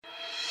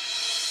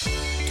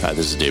Hi,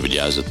 this is David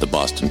Yaz at the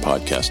Boston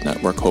Podcast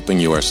Network,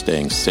 hoping you are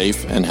staying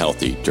safe and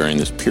healthy during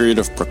this period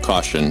of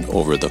precaution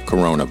over the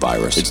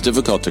coronavirus. It's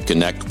difficult to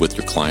connect with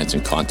your clients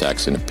and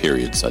contacts in a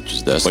period such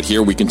as this, but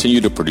here we continue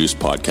to produce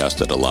podcasts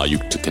that allow you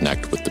to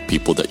connect with the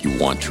people that you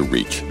want to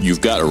reach. You've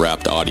got a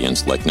wrapped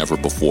audience like never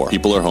before.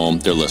 People are home,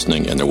 they're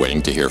listening, and they're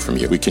waiting to hear from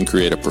you. We can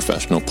create a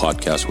professional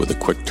podcast with a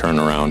quick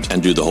turnaround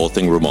and do the whole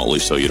thing remotely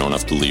so you don't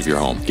have to leave your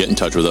home. Get in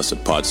touch with us at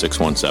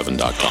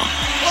pod617.com.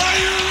 Are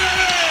you ready?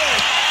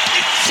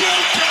 It's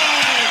showtime!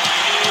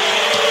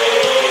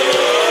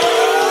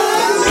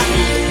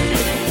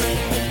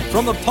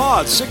 From the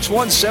Pod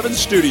 617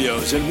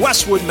 studios in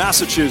Westwood,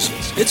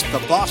 Massachusetts, it's the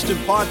Boston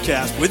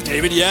Podcast with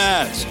David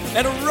Yaz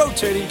and a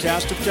rotating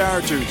cast of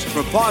characters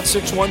from Pod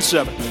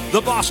 617, the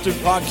Boston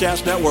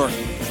Podcast Network.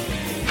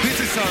 This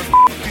is our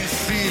f***ing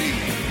city.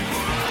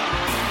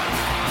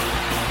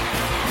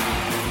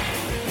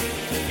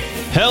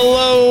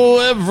 Hello,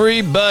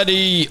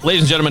 everybody.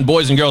 Ladies and gentlemen,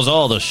 boys and girls,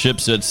 all the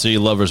ships at sea,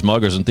 lovers,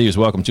 muggers, and thieves,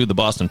 welcome to the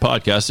Boston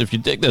Podcast. If you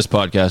dig this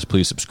podcast,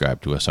 please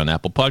subscribe to us on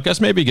Apple Podcasts.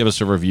 Maybe give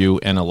us a review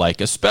and a like,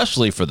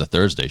 especially for the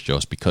Thursday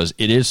shows, because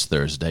it is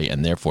Thursday,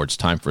 and therefore it's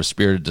time for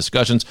spirited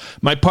discussions.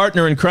 My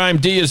partner in crime,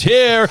 Dee, is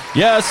here.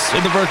 Yes,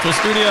 in the virtual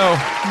studio.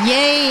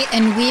 Yay,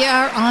 and we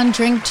are on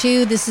Drink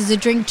 2. This is a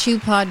Drink 2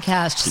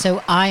 podcast,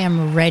 so I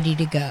am ready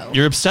to go.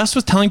 You're obsessed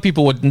with telling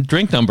people what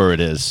drink number it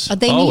is.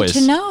 They Always.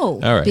 need to know.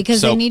 All right.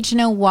 Because they need to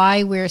know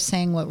why we're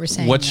saying what we're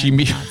saying. What she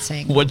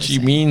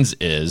means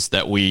is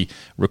that we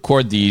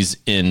record these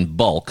in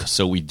bulk,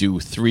 so we do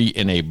 3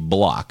 in a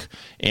block.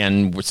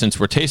 And since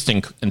we're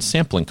tasting and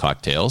sampling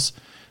cocktails,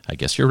 I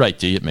guess you're right,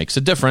 Dee. It makes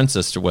a difference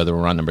as to whether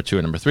we're on number 2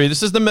 or number 3.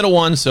 This is the middle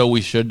one, so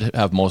we should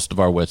have most of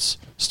our wits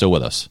still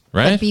with us,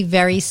 right? But be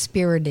very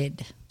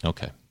spirited.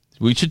 Okay.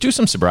 We should do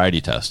some sobriety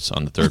tests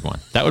on the third one.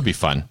 That would be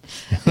fun.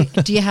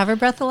 Do you have a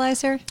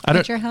breathalyzer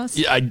at your house?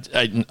 Yeah,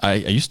 I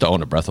used to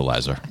own a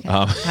breathalyzer. Okay.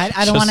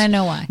 I don't want to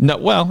know why. No,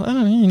 well,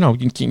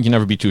 you can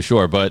never be too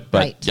sure. But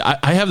Right.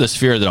 I have this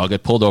fear that I'll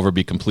get pulled over,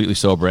 be completely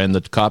sober, and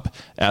the cop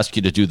asks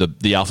you to do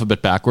the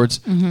alphabet backwards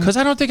because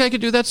I don't think I could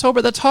do that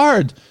sober. That's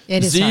hard.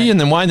 It is Z hard. and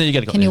then Y, and then you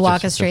got to go. Can you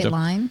walk a straight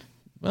line?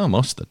 Well,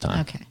 most of the time.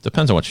 Okay.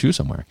 Depends on what shoes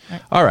I'm wearing.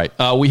 All right.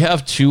 We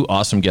have 2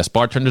 awesome guest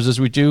bartenders as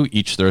we do.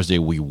 Each Thursday,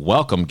 we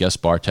welcome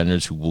guest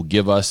bartenders who will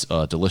give us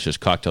a delicious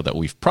cocktail that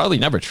we've probably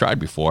never tried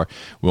before.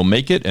 We'll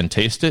make it and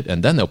taste it,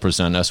 and then they'll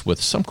present us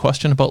with some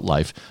question about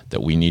life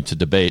that we need to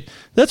debate.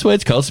 That's why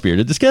it's called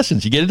Spirited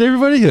Discussions. You get it,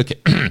 everybody? Okay.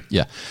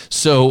 Yeah.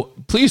 So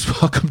please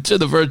welcome to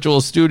the virtual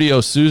studio,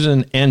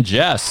 Susan and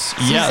Jess.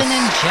 Susan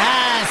and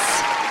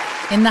Jess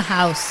in the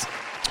house.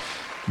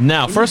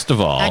 Now, first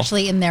of all,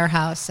 Actually, in their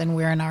house, and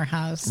we're in our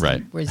house.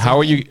 right? How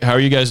are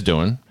you guys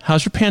doing?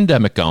 How's your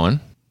pandemic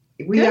going?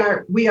 We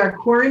are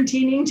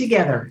quarantining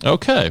together.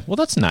 Okay, well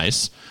that's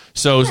nice.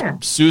 So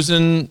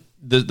Susan,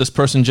 this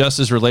person Jess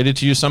is related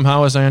to you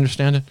somehow, as I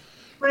understand it.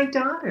 My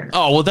daughter.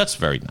 Oh well, that's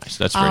very nice.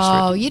 That's very sweet.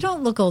 Oh, you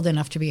don't look old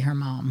enough to be her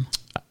mom.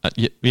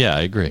 Yeah,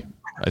 I agree.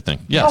 I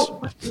think yes.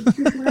 Oh.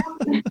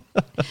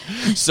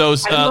 So I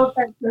don't know if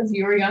that says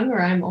you're young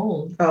or I'm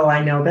old. Oh,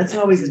 I know. That's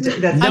always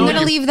I'm going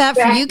to leave that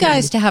for you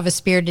guys to have a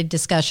spirited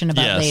discussion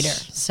about later.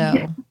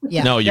 So,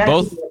 yeah. No, you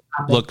both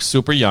look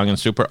super young and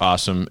super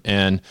awesome.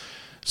 And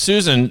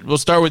Susan, we'll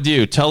start with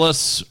you. Tell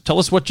us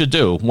what you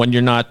do when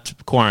you're not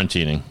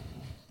quarantining.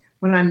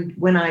 Even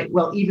when I'm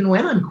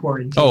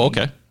quarantining. Oh,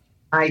 okay.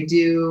 I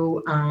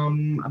do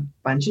a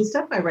bunch of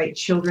stuff. I write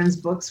children's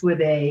books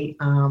with a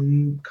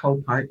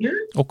co-partner.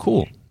 Oh,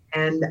 cool.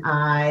 And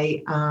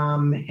I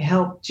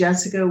help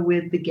Jessica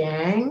with the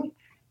gang.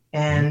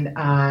 And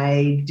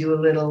I do a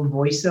little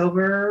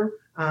voiceover,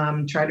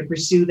 try to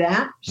pursue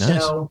that. Nice.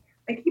 So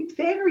I keep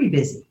very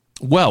busy.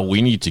 Well,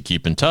 we need to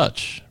keep in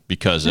touch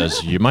because,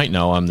 as you might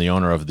know, I'm the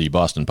owner of the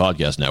Boston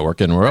Podcast Network,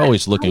 and we're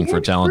always looking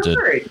for talented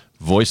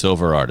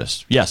voiceover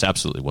artists. Yes,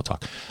 absolutely. We'll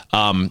talk.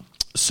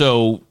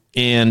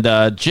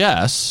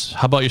 Jess,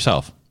 how about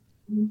yourself?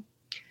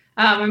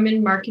 I'm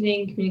in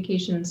marketing,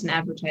 communications, and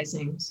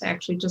advertising. So I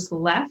actually just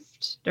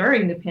left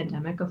during the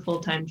pandemic a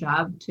full-time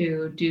job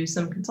to do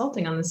some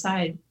consulting on the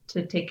side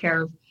to take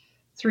care of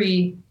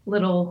 3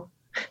 little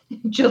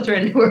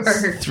children who are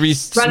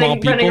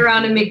running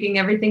around and making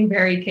everything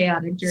very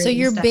chaotic. So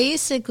you're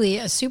basically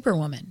a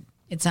superwoman,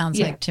 it sounds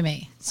like to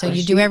me. So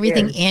you do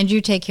everything and you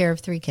take care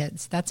of 3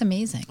 kids. That's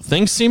amazing.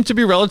 Things seem to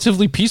be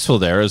relatively peaceful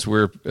there as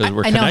we're connecting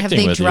with you. I know. Have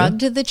they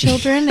drugged the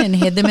children and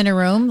hid them in a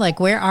room? Like,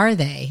 where are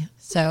they?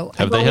 So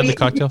have they had the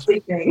cocktails?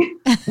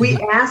 We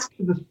asked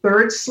for the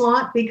 3rd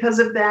slot because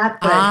of that.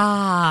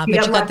 But you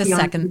got the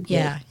second.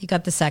 Yeah, you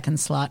got the 2nd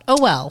slot.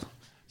 Oh, well.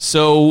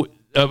 So,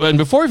 and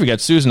before we forget,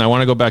 Susan, I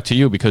want to go back to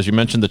you because you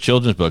mentioned the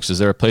children's books. Is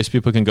there a place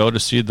people can go to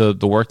see the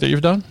work that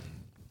you've done?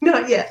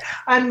 Not yet.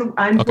 I'm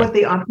what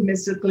they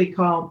optimistically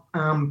call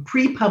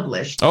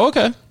pre-published. Oh,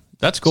 okay.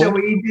 That's cool. So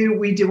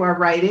we do our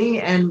writing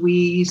and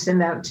we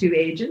send out to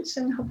agents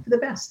and hope for the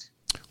best.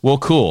 Well,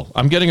 cool.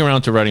 I'm getting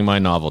around to writing my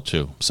novel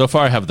too. So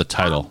far, I have the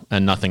title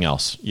and nothing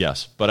else.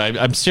 Yes, but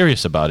I'm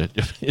serious about it.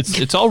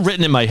 It's all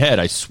written in my head.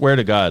 I swear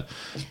to God.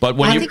 But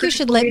when I think you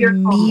should let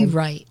me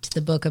write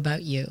the book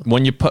about you.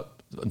 When you put,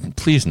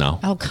 please no.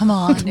 Oh, come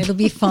on! It'll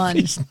be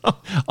fun. No.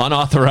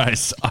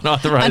 Unauthorized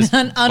unauthorized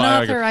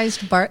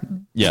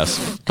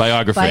yes,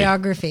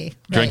 biography.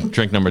 Right.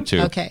 Drink number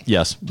 2. Okay.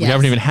 Yes, we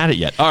haven't even had it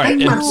yet. All right.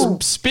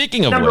 And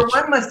speaking of Number which,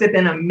 1 must have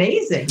been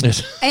amazing.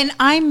 And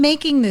I'm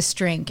making this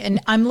drink, and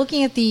I'm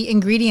looking at the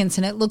ingredients,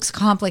 and it looks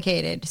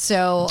complicated.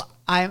 So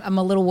I'm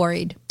a little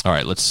worried. All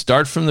right, let's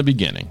start from the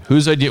beginning.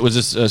 Whose idea was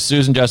this?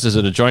 Susan, Jess, is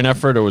it a joint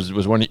effort, or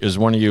is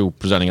one of you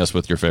presenting us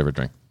with your favorite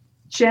drink?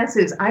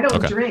 Jess's. I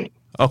don't drink.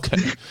 Okay.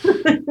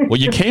 Well,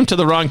 you came to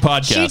the wrong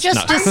podcast. She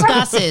just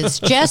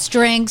discusses. Jess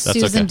drinks. That's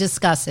Susan okay.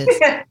 discusses.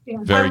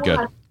 Very good.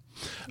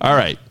 All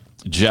right,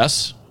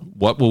 Jess,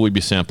 what will we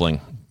be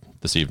sampling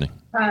this evening?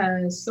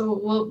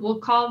 So we'll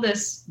call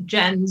this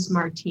Jen's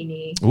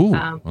Martini. Ooh,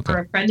 for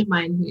a friend of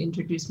mine who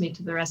introduced me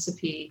to the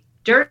recipe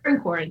during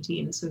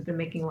quarantine. So we've been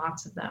making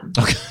lots of them.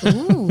 Okay.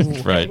 Ooh.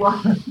 Right.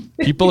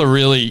 People are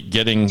really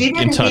getting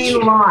in touch.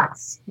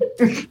 Lots.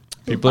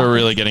 People are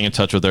really getting in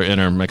touch with their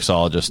inner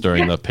mixologist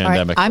during the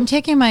pandemic. All right, I'm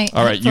taking my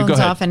headphones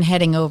off and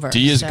heading over.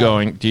 Dee is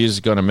going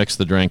to mix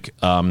the drink.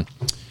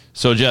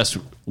 So Jess,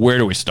 where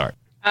do we start?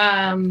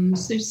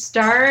 So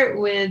start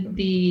with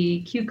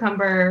the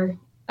cucumber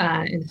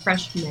and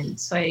fresh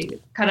mint. So I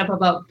cut up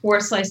about 4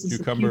 slices of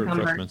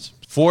cucumber.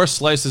 4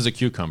 slices of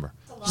cucumber.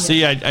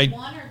 See,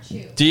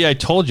 Dee, I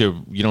told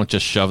you don't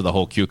just shove the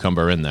whole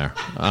cucumber in there.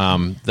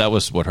 That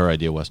was what her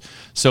idea was.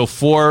 So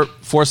 4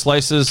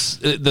 slices,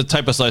 the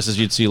type of slices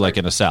you'd see like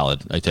in a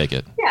salad, I take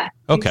it. Yeah.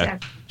 Okay.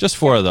 Exactly. Just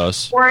 4 of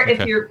those. Or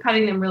if you're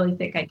cutting them really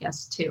thick, I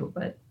guess, too.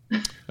 But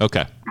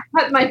okay. I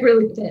cut mine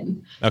really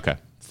thin. Okay.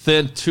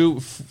 Thin, 4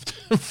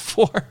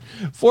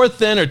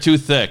 thin or 2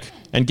 thick.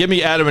 And give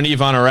me Adam and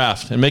Eve on a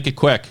raft and make it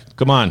quick.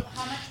 Come on.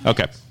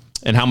 Okay.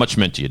 And how much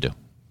mint do you do?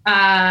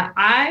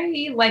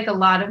 I like a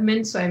lot of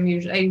mint, so I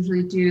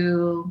usually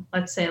do,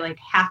 let's say, like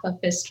half a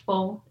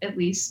fistful at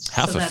least.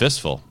 Half a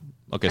fistful.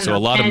 Okay, so a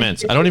lot of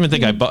mint. I don't even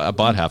think I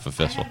bought half a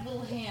fistful.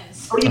 Oh,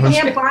 you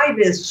can't buy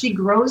this. She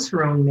grows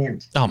her own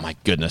mint. Oh my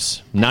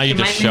goodness! Now you're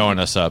just showing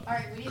us up.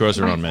 Grows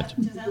her own mint.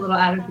 It's a little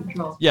out of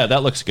control. Yeah,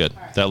 that looks good.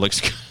 That looks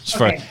good.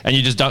 Okay. And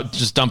you just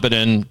dump it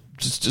in.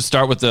 Just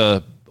start with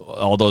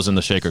all those in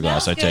the shaker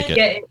glass. I take it.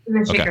 Yeah, in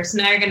the shaker. Okay. So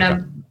now you're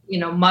gonna,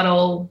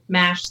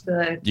 mash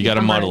the. You got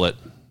to muddle it.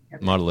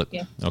 Muddle it.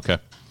 Yeah. Okay.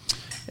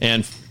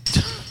 And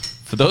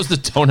for those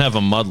that don't have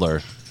a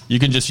muddler, you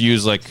can just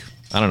use like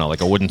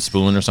a wooden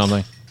spoon or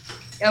something.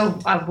 Oh,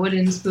 a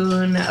wooden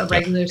spoon, a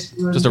regular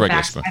spoon. Just a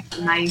regular spoon.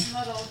 Knife.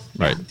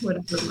 Right. Yeah,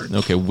 whatever works.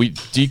 Okay.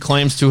 Dee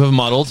claims to have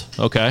muddled.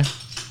 Okay.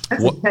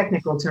 That's a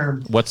technical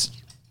term.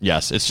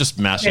 Yes, it's just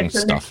mashing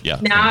stuff. Yeah.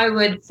 Now I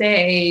would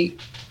say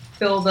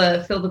fill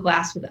the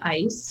glass with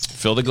ice.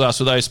 Fill the glass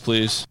with ice,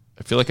 please.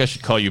 I feel like I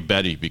should call you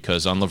Betty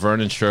because on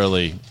Laverne and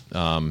Shirley,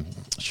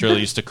 Shirley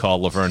used to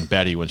call Laverne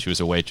Betty when she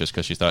was a waitress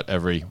because she thought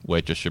every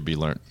waitress should be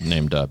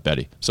named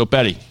Betty. So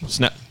Betty,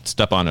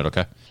 step on it,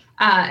 okay?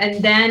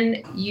 And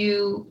then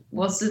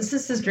since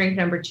this is drink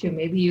number 2,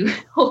 maybe you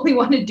only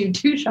want to do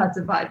 2 shots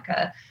of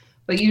vodka.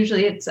 But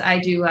usually I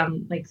do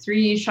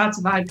 3 shots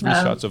of vodka. 3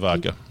 shots of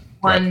vodka.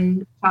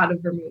 1 shot of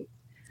vermouth.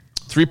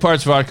 3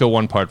 parts vodka,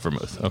 1 part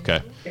vermouth.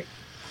 Okay.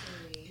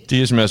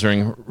 Dee is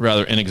measuring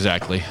rather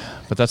inexactly,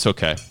 but that's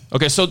okay.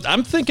 Okay, so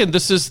I'm thinking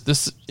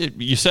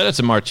you said it's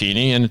a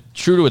martini, and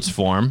true to its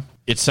form,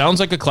 it sounds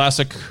like a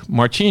classic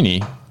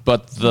martini,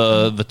 but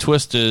the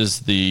twist is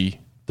the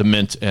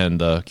mint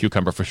and the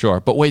cucumber for sure.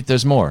 But wait,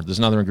 there's more. There's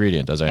another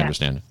ingredient, as I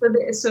understand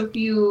it. So if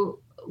you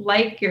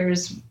like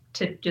yours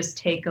to just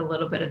take a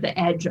little bit of the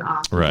edge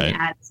off and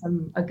add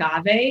some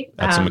agave.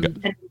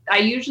 And I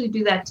usually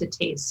do that to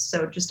taste,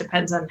 so it just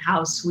depends on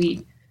how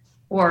sweet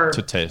or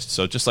to taste.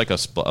 So just like a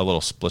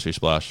little splishy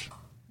splash.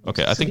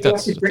 Okay, I think you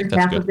that's have to drink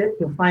half of it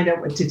to find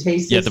out what to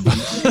taste is.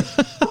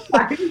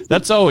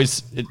 That's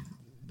always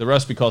the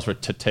recipe calls for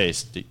to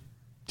taste.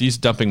 Dee's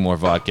dumping more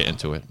vodka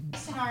into it.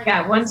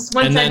 Yeah, once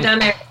I've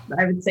done it,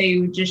 I would say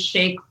you would just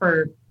shake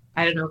for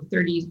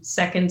 30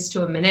 seconds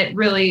to a minute.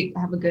 Really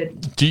have a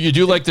good. Do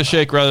you like the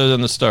shake rather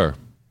than the stir?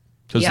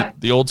 Because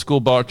the old school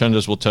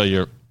bartenders will tell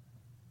you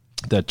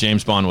that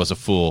James Bond was a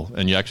fool,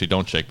 and you actually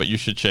don't shake, but you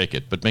should shake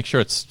it. But make sure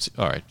it's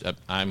all right.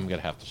 I'm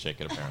gonna have to shake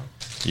it. Apparently,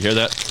 you hear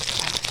that?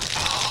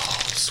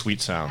 Oh,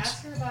 sweet sounds.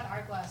 Ask her about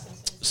our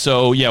glasses.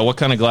 So what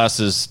kind of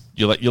glasses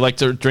you like? You like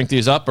to drink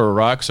these up or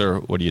rocks, or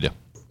what do you do?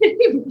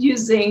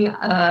 Using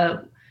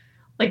a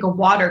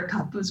water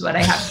cup is what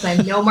I have, because I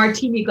have no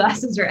martini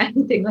glasses or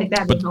anything like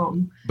that at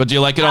home. But do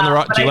you like it on the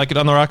rock? Do you like it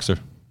on the rocks, or?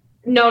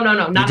 No.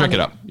 You drink it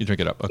up. You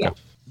drink it up. Okay. Yeah.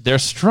 They're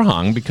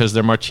strong because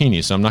they're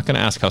martinis, so I'm not going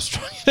to ask how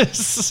strong it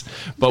is.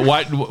 But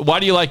why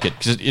do you like it?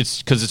 Because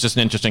it's just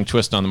an interesting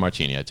twist on the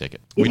martini. I take it.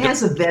 It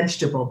has a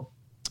vegetable.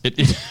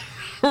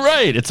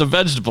 Right, it's a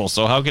vegetable.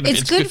 So how can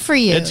it's good for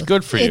you? It's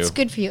good for you. It's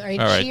good for you. All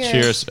right,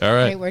 cheers. All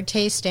right, we're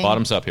tasting.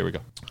 Bottoms up. Here we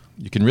go.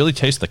 You can really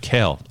taste the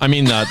kale. I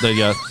mean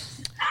the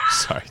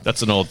Sorry,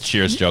 that's an old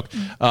Cheers joke.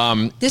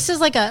 This is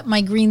like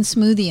my green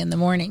smoothie in the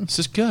morning. This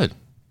is good.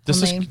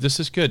 This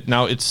is good.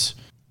 Now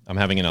I'm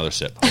having another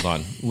sip. Hold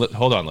on.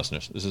 Hold on,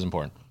 listeners. This is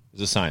important.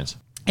 This is science.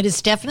 It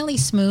is definitely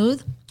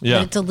smooth,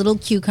 but it's a little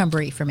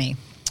cucumbery for me.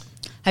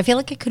 I feel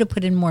like I could have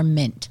put in more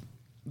mint.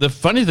 The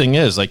funny thing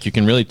is, like, you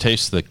can really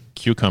taste the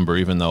cucumber,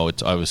 even though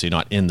it's obviously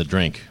not in the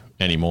drink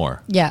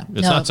anymore. Yeah.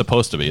 It's not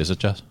supposed to be, is it,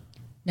 Jess?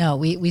 No,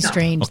 we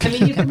strained. Okay. I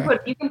mean,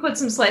 you can put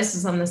some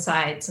slices on the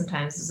side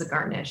sometimes as a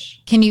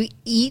garnish. Can you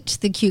eat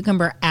the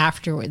cucumber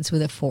afterwards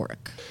with a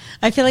fork?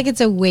 I feel like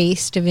it's a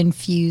waste of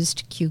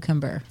infused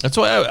cucumber. That's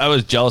why I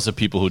was jealous of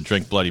people who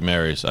drink Bloody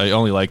Marys. I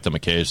only like them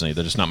occasionally.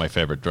 They're just not my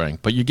favorite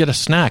drink. But you get a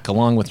snack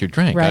along with your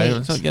drink.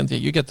 Right. So again,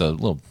 you get the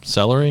little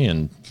celery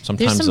and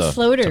sometimes there's some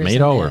floaters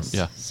tomato.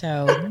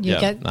 So you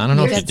get. I don't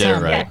know if you did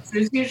it right. Yes,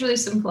 there's usually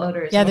some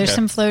floaters. Yeah, there's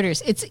some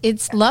floaters.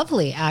 It's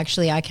lovely,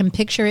 actually. I can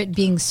picture it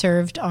being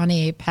served on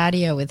a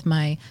patio with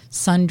my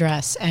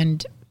sundress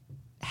and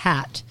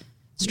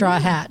straw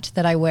hat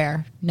that I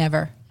wear.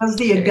 Never. How's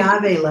the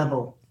agave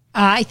level?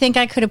 I think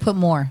I could have put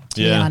more,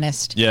 to be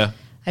honest. Yeah.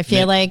 I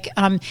feel like,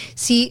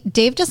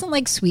 Dave doesn't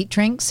like sweet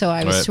drinks, so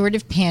I was sort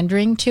of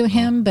pandering to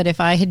him. But if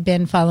I had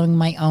been following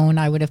my own,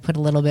 I would have put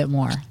a little bit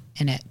more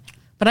in it.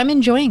 But I'm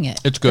enjoying it.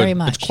 It's good. Very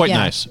much. It's quite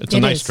nice. It's a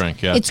nice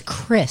drink. Yeah. It's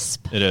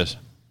crisp. It is.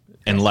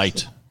 And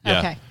light. Yeah.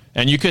 Okay.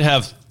 And you could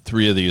have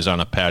 3 of these on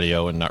a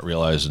patio and not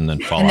realize and then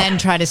fall off. And then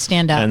try to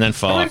stand up. And then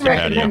fall off the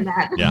patio.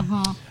 That.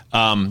 Yeah.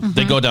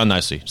 They go down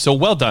nicely. So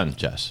well done,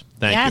 Jess.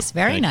 Thank you. Yes,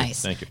 very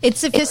nice. Thank you. It's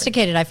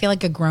sophisticated. I feel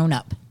like a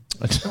grown-up.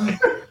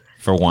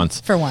 For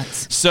once.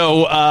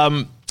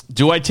 So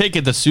do I take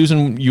it that,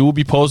 Susan, you will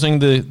be posing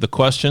the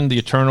question, the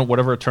eternal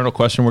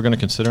question we're going to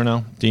consider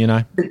now, D and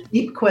I? The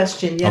deep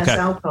question, yes, okay.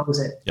 I'll pose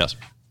it. Yes.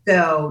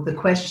 So the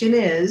question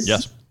is,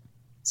 yes,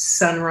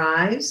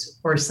 sunrise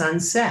or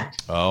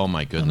sunset? Oh,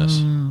 my goodness.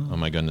 Oh,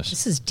 my goodness.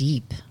 This is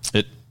deep.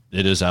 It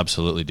is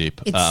absolutely deep.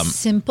 It's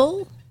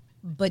simple,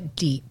 but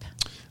deep.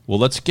 Well,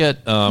 let's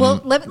get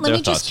let me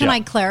thoughts. just, can I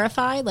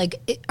clarify?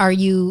 Like, are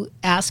you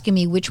asking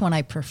me which one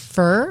I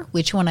prefer,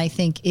 which one I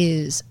think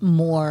is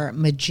more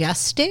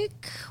majestic?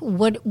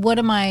 What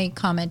am I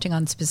commenting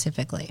on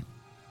specifically?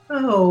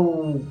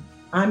 Oh,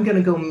 I'm going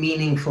to go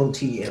meaningful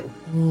to you.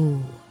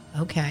 Ooh,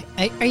 okay.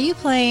 Are you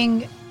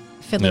playing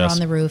Fiddler on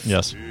the Roof?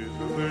 Yes.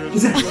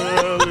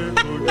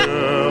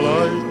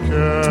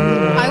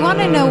 I want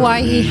to know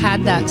why he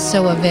had that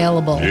so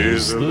available.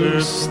 Is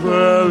this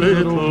the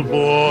little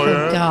boy?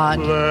 Oh, God.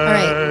 All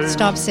right,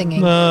 stop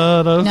singing.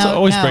 That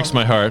always breaks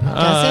my heart. Does it?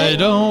 I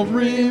don't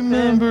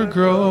remember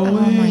growing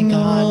Oh, my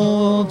God.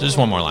 old. Just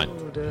one more line.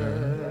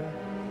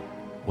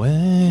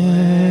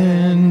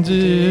 When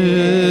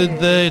did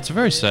they... It's a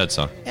very sad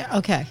song.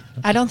 Okay.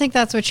 I don't think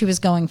that's what she was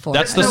going for.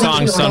 That's the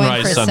song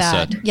Sunrise,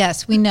 Sunset.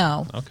 Yes, we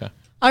know. Okay.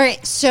 All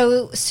right.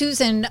 So,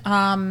 Susan,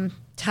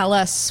 tell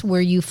us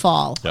where you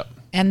fall. Yep.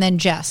 And then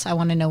Jess, I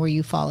want to know where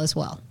you fall as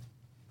well.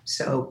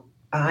 So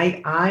what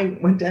did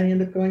I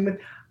end up going with?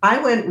 I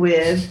went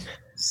with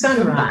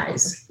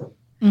sunrise.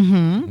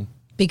 Mm-hmm.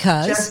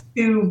 Because? Just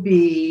to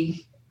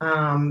be,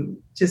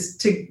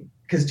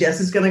 because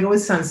Jess is going to go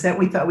with sunset.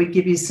 We thought we'd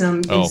give you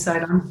some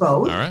insight on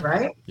both,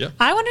 right? Yeah.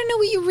 I want to know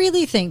what you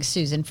really think,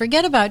 Susan.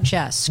 Forget about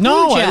Jess. Screw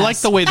Jess. I like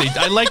the way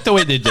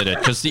they did it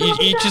because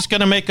each is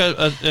going to make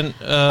a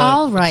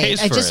all right.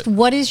 case for it.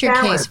 What is your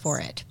balance. Case for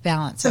it?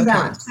 Balance. So okay.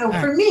 balance. So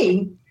for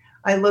me,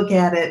 I look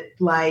at it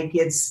like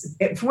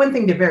for one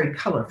thing, they're very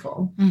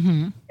colorful,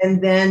 and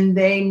then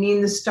they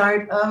mean the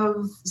start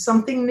of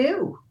something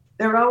new.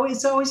 They're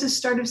always a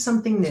start of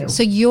something new.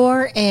 So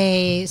you're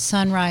a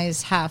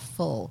sunrise half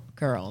full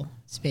girl,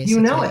 basically.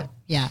 You know it.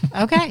 Yeah.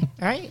 Okay.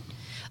 All right.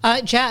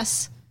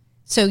 Jess,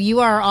 so you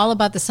are all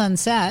about the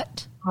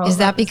sunset. Is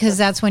that because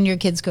that's when your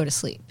kids go to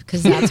sleep?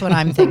 Because that's what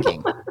I'm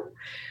thinking.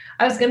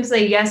 I was going to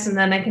say yes, and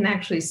then I can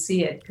actually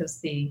see it because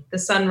the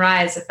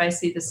sunrise, if I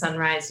see the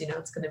sunrise,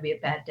 it's going to be a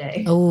bad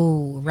day.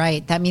 Oh,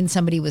 right. That means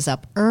somebody was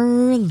up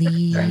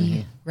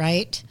early,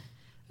 right?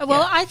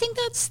 Well, I think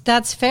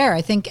that's fair.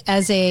 I think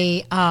as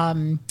a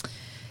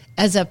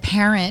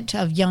parent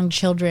of young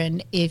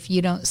children, if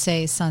you don't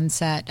say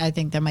sunset, I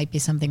think there might be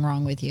something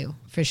wrong with you,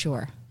 for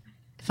sure,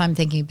 if I'm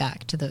thinking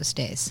back to those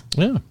days.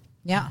 Yeah.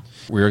 Yeah.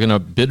 We're going to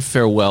bid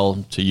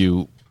farewell to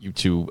you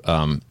two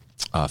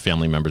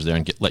family members there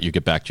and let you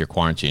get back to your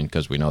quarantine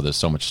because we know there's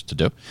so much to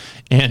do.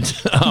 And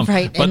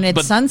right, and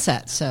it's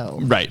sunset, so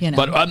right.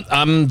 But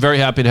I'm very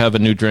happy to have a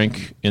new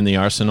drink in the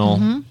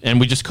arsenal, and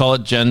we just call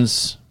it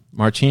Jen's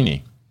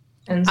Martini.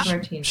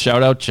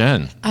 Shout out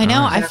Jen. I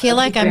know. I feel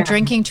like I'm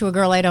drinking to a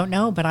girl I don't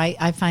know, but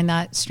I find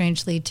that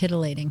strangely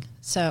titillating.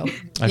 So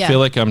I feel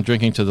like I'm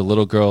drinking to the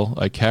little girl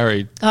I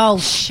carried. Oh,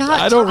 shut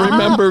up. I don't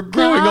remember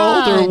growing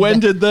older. When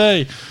did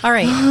they? All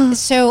right.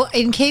 So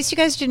in case you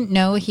guys didn't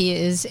know, he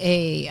is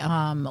a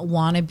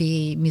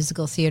wannabe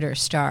musical theater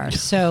star.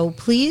 So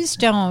please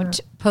don't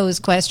pose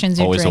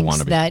questions or Always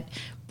drinks that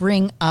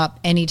bring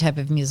up any type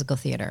of musical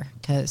theater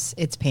because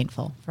it's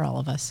painful for all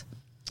of us.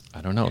 I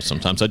don't know.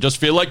 Sometimes I just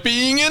feel like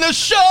being in a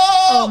show.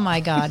 Oh,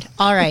 my God.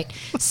 All right.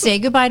 Say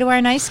goodbye to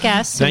our nice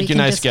guest. Thank you,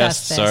 nice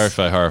guest. This. Sorry if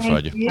I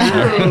horrified you.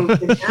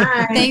 Good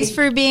night. Thanks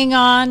for being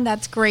on.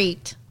 That's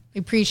great. We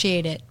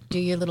appreciate it. Do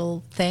your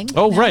little thing.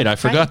 Oh, right. I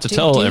forgot to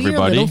tell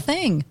everybody. Your little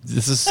thing.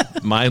 This is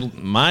my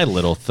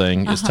little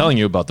thing is telling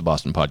you about the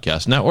Boston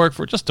Podcast Network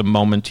for just a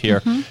moment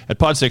here. At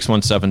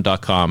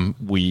pod617.com,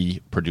 we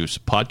produce a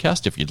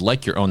podcast. If you'd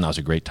like your own, now's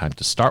a great time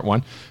to start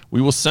one. We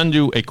will send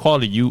you a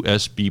quality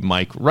USB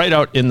mic right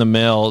out in the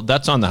mail.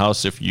 That's on the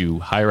house if you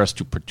hire us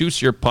to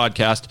produce your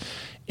podcast.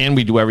 And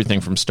we do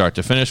everything from start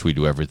to finish. We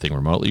do everything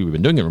remotely. We've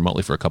been doing it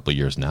remotely for a couple of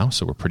years now,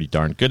 so we're pretty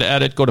darn good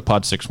at it. Go to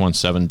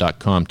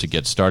pod617.com to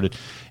get started.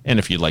 And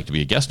if you'd like to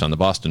be a guest on the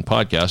Boston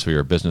Podcast, or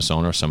you're a business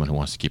owner or someone who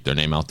wants to keep their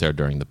name out there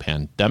during the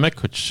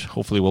pandemic, which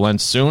hopefully will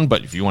end soon,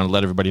 but if you want to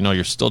let everybody know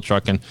you're still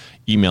trucking,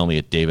 email me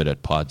at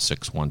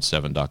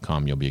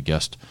david@pod617.com. You'll be a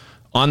guest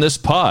on this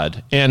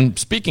pod. And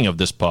speaking of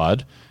this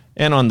pod,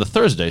 and on the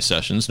Thursday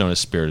sessions known as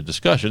Spirited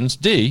Discussions,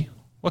 Dee,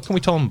 what can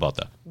we tell them about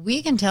that?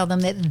 We can tell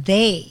them that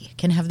they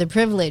can have the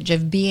privilege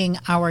of being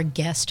our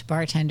guest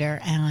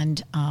bartender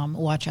and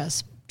watch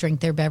us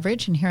drink their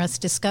beverage and hear us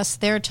discuss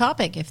their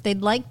topic. If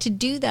they'd like to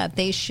do that,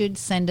 they should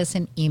send us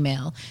an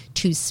email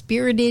to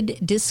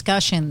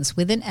spiriteddiscussions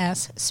with an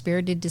S,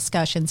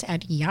 spiriteddiscussions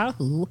at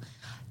yahoo.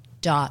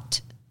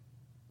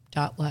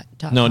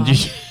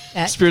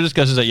 Spirit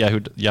Discussions at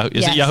Yahoo.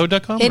 Is it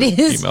yahoo.com? It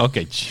is.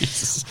 Okay,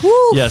 Jesus. Woo.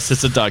 Yes,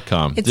 it's a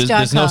 .com. It's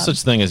there's no .com.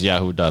 such thing as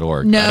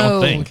yahoo.org. No, I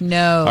don't think.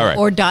 No. All right.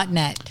 Or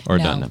 .net. Or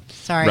no. .net.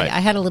 Sorry, Right. I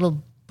had a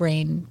little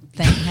brain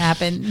thing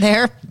happen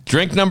there.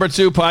 Drink number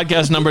 2,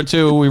 podcast number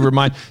 2, we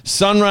remind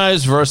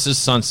sunrise versus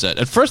sunset.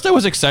 At first I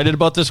was excited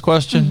about this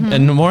question,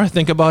 and the more I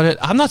think about it,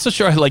 I'm not so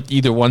sure I like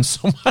either one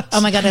so much.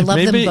 Oh my God, I love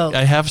them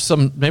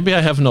both. Maybe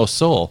I have no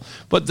soul.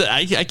 But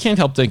I can't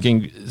help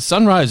thinking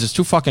sunrise is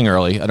too fucking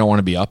early. I don't want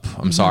to be up.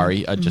 I'm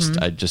sorry.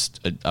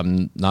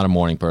 I'm not a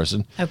morning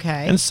person.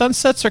 Okay. And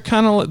sunsets are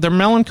kind of, they're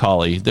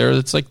melancholy.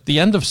 It's like the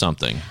end of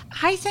something.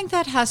 I think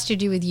that has to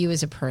do with you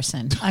as a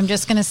person. I'm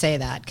just going to say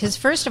that. Because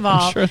first of all,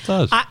 I'm sure it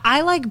does.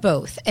 I like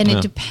both. And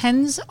it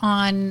depends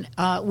on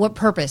what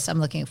purpose I'm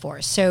looking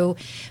for. So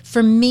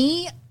for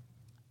me,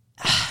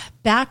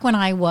 back when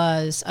I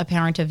was a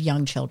parent of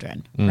young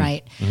children,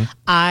 right,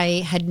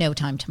 I had no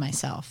time to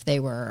myself. They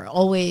were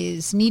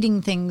always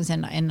needing things,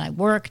 and I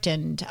worked,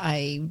 and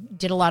I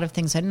did a lot of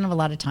things. I didn't have a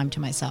lot of time to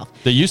myself.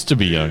 They used to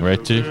be young,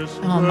 right, too?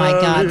 Oh, my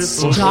God.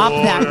 Stop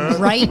that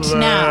right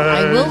now.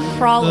 I will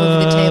crawl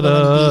over the table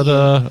and beat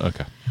you.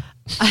 Okay.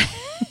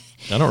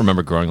 I don't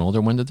remember growing older.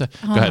 When did that?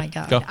 Oh, Go ahead. my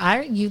God. Go.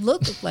 You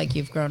look like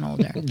you've grown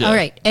older. Yeah. All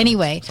right.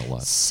 Anyway, a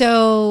lot.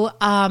 so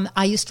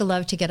I used to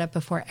love to get up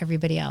before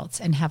everybody else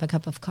and have a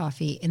cup of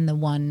coffee in the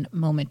one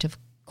moment of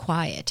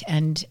quiet.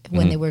 And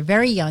when they were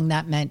very young,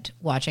 that meant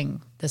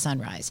watching the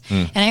sunrise.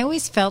 And I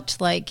always felt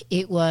like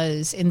it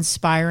was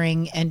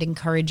inspiring and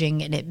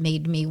encouraging, and it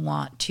made me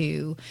want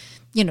to,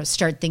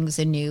 start things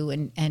anew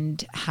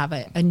and have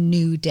a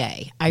new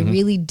day. I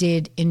really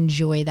did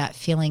enjoy that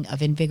feeling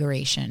of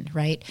invigoration,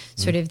 right?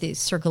 Sort of the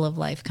circle of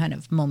life kind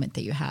of moment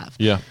that you have.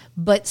 Yeah.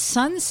 But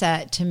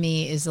sunset to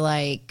me is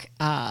like,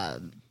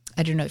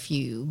 I don't know if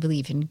you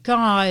believe in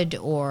God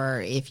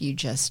or if you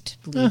just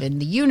believe in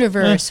the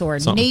universe or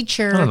something. I don't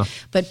nature. know.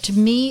 But to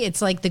me,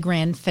 it's like the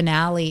grand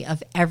finale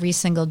of every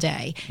single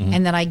day.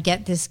 And then I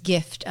get this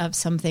gift of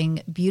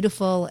something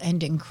beautiful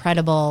and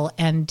incredible.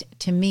 And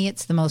to me,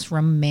 it's the most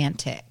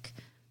romantic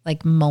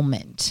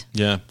moment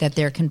that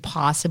there can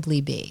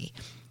possibly be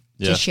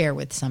to share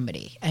with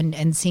somebody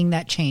and seeing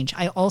that change.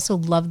 I also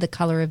love the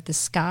color of the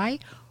sky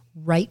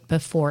right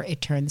before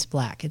it turns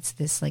black. It's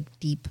this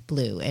deep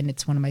blue, and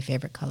it's one of my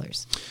favorite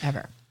colors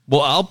ever.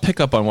 Well, I'll pick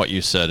up on what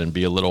you said and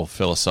be a little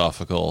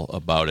philosophical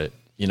about it.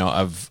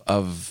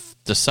 I've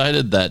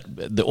decided that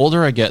the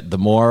older I get, the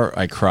more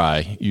I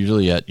cry,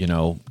 usually at,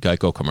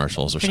 Geico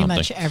commercials or Pretty something.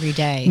 much every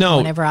day. No.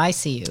 Whenever I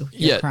see you,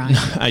 you're crying.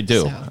 I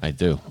do. So. I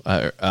do.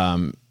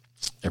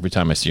 Every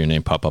time I see your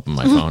name pop up on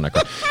my phone, I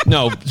cry.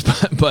 No,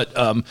 but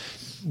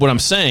what I'm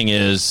saying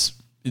is,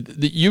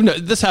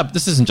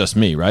 this isn't just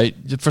me, right?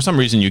 For some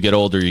reason, you get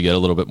older, you get a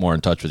little bit more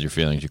in touch with your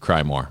feelings, you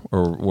cry more,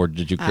 or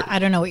did you? I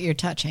don't know what you're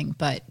touching,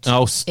 but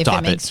stop if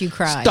it makes you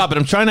cry, stop it!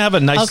 I'm trying to have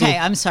a nice. Okay,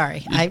 I'm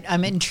sorry.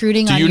 I'm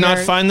intruding. Do on you your... not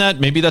find that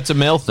maybe that's a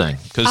male thing?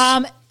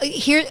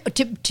 Here,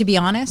 to be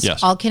honest,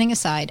 Yes. all kidding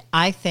aside,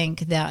 I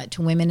think that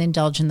women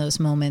indulge in those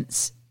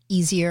moments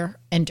easier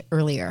and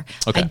earlier.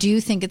 Okay. I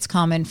do think it's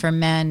common for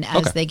men as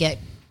Okay. they get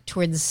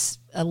towards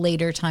a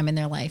later time in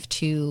their life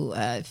to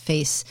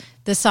face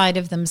the side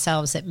of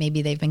themselves that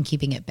maybe they've been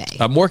keeping at bay.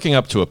 I'm working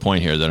up to a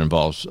point here that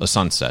involves a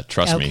sunset.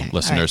 Trust me, Okay.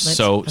 listeners.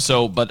 All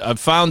right, But I've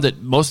found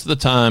that most of the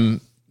time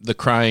the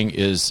crying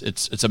is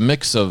it's an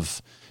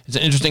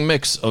interesting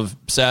mix of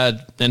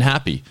sad and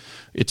happy.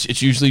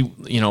 It's usually,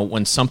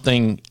 when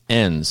something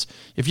ends.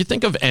 If you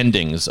think of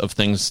endings of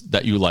things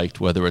that you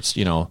liked, whether it's,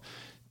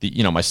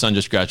 my son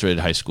just graduated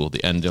high school,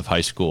 the end of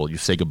high school, you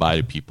say goodbye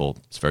to people.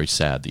 It's very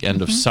sad. The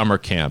end of summer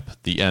camp,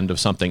 the end of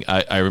something.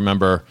 I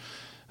remember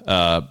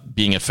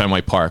being at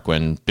Fenway Park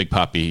when Big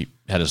Papi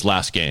had his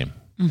last game,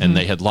 and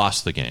they had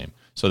lost the game.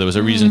 So there was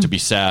a reason to be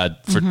sad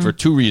for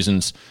two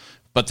reasons.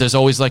 But there's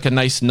always like a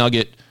nice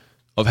nugget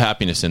of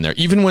happiness in there.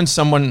 Even when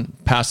someone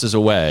passes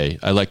away,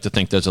 I like to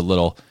think there's a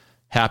little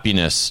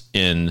happiness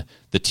in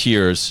the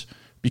tears,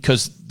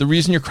 because the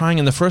reason you're crying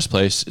in the first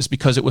place is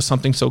because it was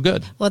something so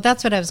good. Well,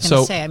 that's what I was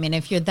going to say. I mean,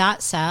 if you're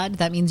that sad,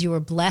 that means you were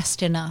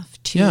blessed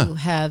enough to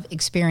have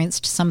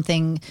experienced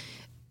something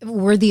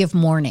worthy of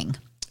mourning.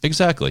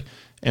 Exactly.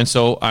 And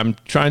so I'm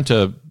trying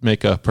to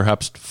make a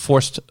perhaps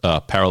forced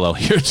parallel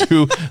here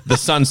to the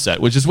sunset,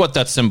 which is what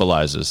that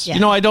symbolizes. Yeah. You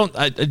know,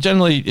 I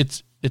generally,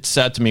 it's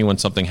sad to me when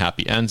something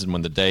happy ends and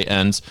when the day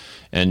ends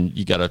and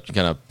you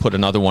gotta put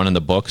another one in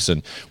the books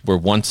and we're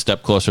one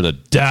step closer to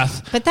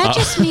death. But that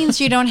just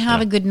means you don't have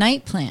a good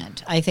night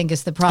planned, I think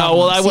is the problem. Oh,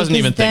 well, I wasn't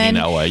even thinking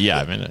that way.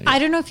 Yeah. I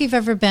don't know if you've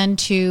ever been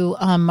to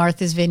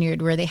Martha's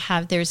Vineyard, where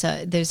there's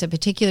a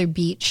particular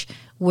beach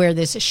where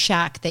there's a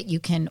shack that you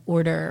can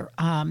order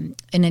an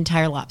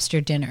entire lobster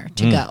dinner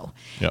to go.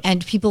 Yep.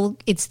 And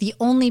it's the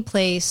only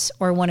place,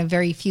 or one of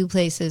very few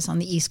places on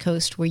the East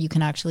Coast, where you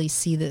can actually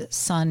see the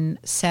sun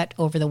set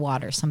over the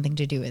water, something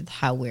to do with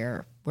how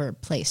we're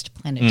placed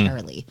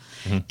planetarily.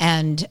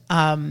 And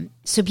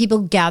so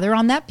people gather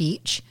on that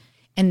beach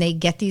and they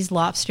get these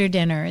lobster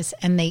dinners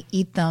and they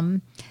eat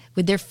them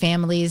with their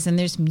families, and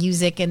there's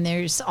music and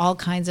there's all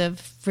kinds of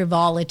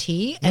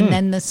frivolity. And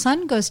then the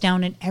sun goes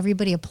down and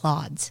everybody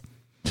applauds.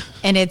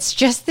 And it's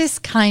just this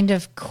kind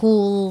of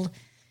cool,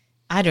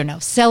 I don't know,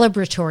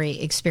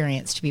 celebratory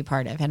experience to be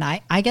part of. And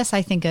I guess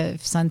I think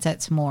of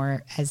sunsets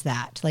more as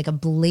that, like a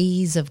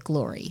blaze of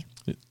glory.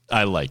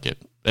 I like it.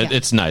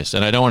 It's nice.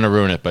 And I don't want to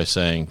ruin it by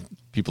saying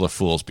people are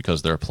fools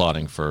because they're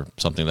applauding for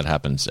something that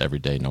happens every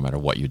day, no matter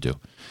what you do.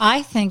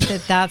 I think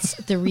that's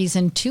the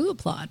reason to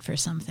applaud for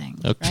something,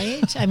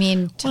 right? I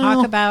mean,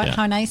 talk about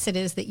how nice it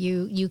is that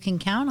you can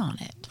count on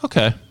it.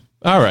 Okay.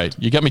 All right.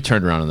 You got me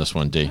turned around on this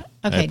one, D.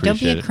 Okay, don't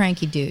be a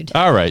cranky dude.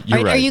 All right,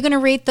 you're right. Are you going to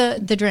rate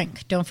the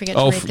drink? Don't forget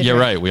to rate the drink. You're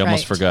right. We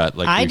almost forgot.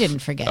 I didn't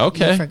forget.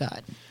 Okay. You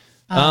forgot.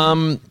 You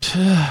want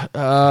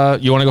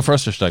to go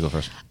first or should I go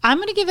first? I'm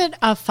going to give it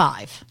a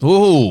 5.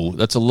 Ooh,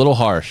 that's a little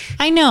harsh.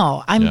 I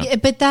know.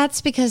 But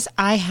that's because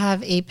I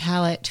have a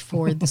palate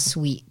for the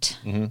sweet.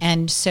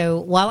 And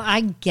so while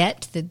I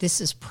get that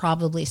this is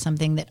probably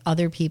something that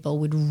other people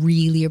would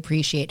really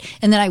appreciate,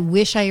 and that I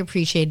wish I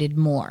appreciated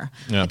more.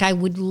 Yeah. Like I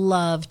would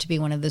love to be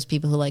one of those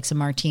people who likes a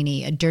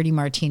martini, a dirty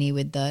martini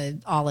with the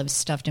olives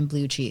stuffed in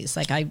blue cheese.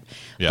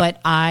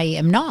 But I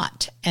am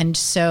not. And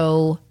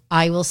so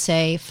I will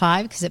say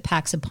 5 because it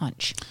packs a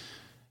punch.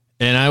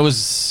 And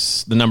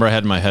the number I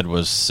had in my head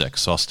was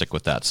 6, so I'll stick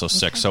with that. So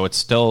 6. So it's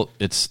still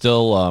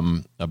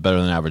a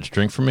better than average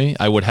drink for me.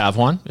 I would have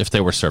one if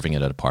they were serving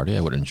it at a party. I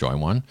would enjoy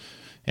one,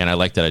 and I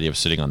like that idea of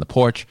sitting on the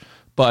porch.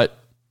 But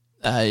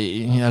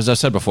as I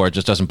said before, it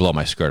just doesn't blow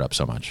my skirt up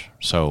so much.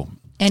 So.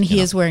 And he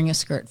is wearing a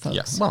skirt, folks.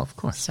 Yes. Well, of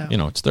course. So.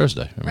 It's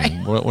Thursday. I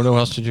mean, what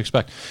else did you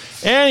expect?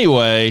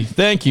 Anyway,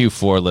 thank you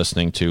for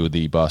listening to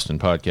the Boston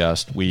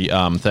Podcast. We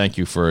thank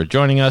you for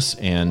joining us.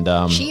 And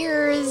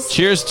cheers.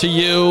 Cheers to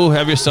you.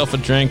 Have yourself a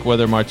drink,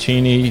 whether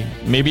martini.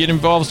 Maybe it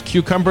involves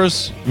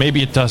cucumbers.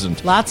 Maybe it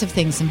doesn't. Lots of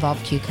things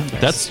involve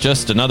cucumbers. That's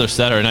just another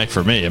Saturday night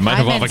for me. It might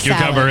involve a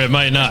cucumber. Salad. It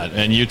might not.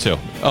 And you too.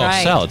 Oh,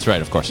 right. Salads.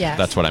 Right, of course. Yes.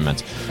 That's what I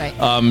meant. Right.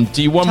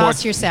 Do you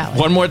Toss your salad.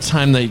 One more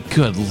time.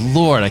 Good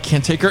Lord, I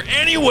can't take her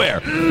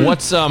anywhere.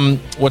 What's the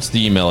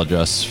email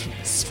address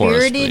for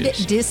us, please?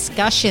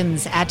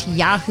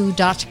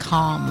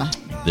 SpiritedDiscussions@yahoo.com.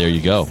 There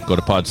you go. Go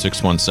to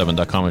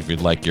pod617.com if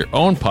you'd like your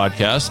own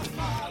podcast.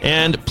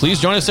 And please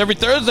join us every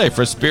Thursday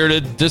for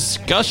Spirited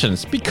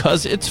Discussions,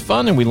 because it's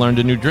fun and we learned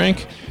a new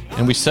drink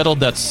and we settled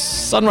that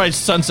sunrise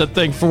sunset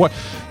thing for what?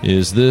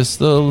 Is this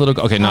the little...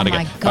 Okay, not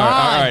again. Oh, my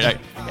God. All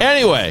right.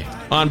 Anyway,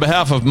 on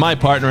behalf of my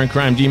partner in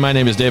crime, D, my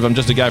name is Dave. I'm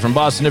just a guy from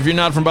Boston. If you're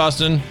not from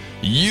Boston,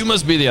 you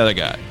must be the other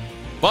guy.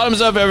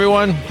 Bottoms up,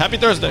 everyone. Happy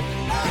Thursday.